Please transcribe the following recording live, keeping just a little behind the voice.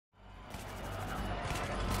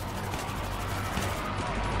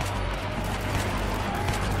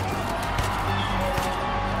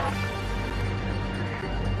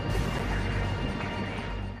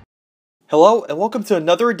Hello and welcome to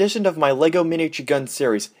another edition of my LEGO miniature gun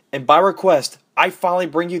series, and by request, I finally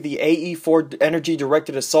bring you the AE4 energy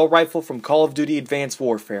directed assault rifle from Call of Duty Advanced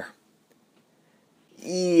Warfare.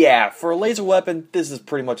 Yeah, for a laser weapon, this is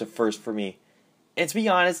pretty much a first for me. And to be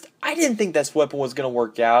honest, I didn't think this weapon was going to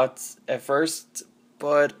work out at first,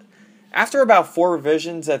 but after about 4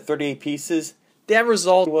 revisions at 38 pieces, the end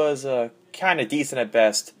result was kinda decent at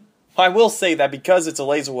best. I will say that because it's a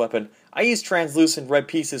laser weapon, I use translucent red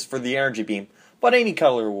pieces for the energy beam, but any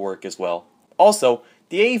color will work as well. Also,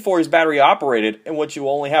 the AE4 is battery operated, in which you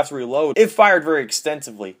only have to reload if fired very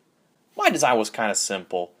extensively. My design was kinda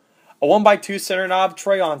simple. A 1x2 center knob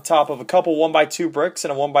tray on top of a couple 1x2 bricks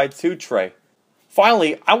and a 1x2 tray.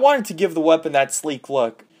 Finally, I wanted to give the weapon that sleek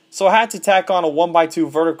look, so I had to tack on a 1x2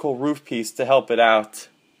 vertical roof piece to help it out.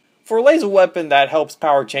 For a laser weapon that helps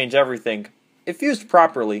power change everything, if used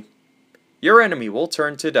properly, your enemy will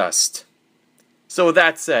turn to dust. So with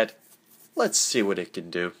that said, let's see what it can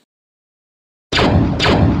do.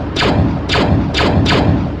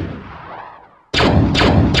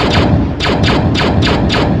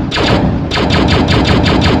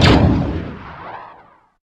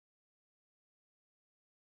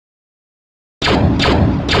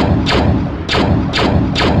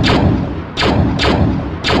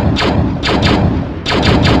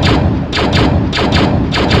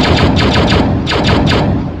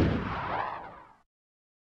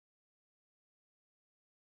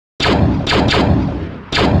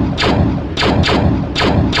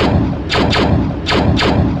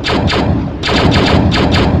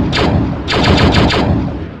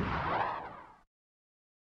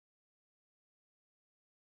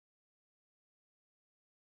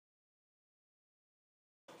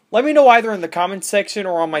 Let me know either in the comments section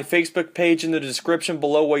or on my Facebook page in the description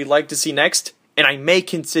below what you'd like to see next, and I may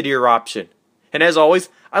consider your option. And as always,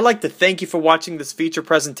 I'd like to thank you for watching this feature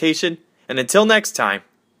presentation, and until next time,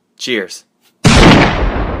 cheers.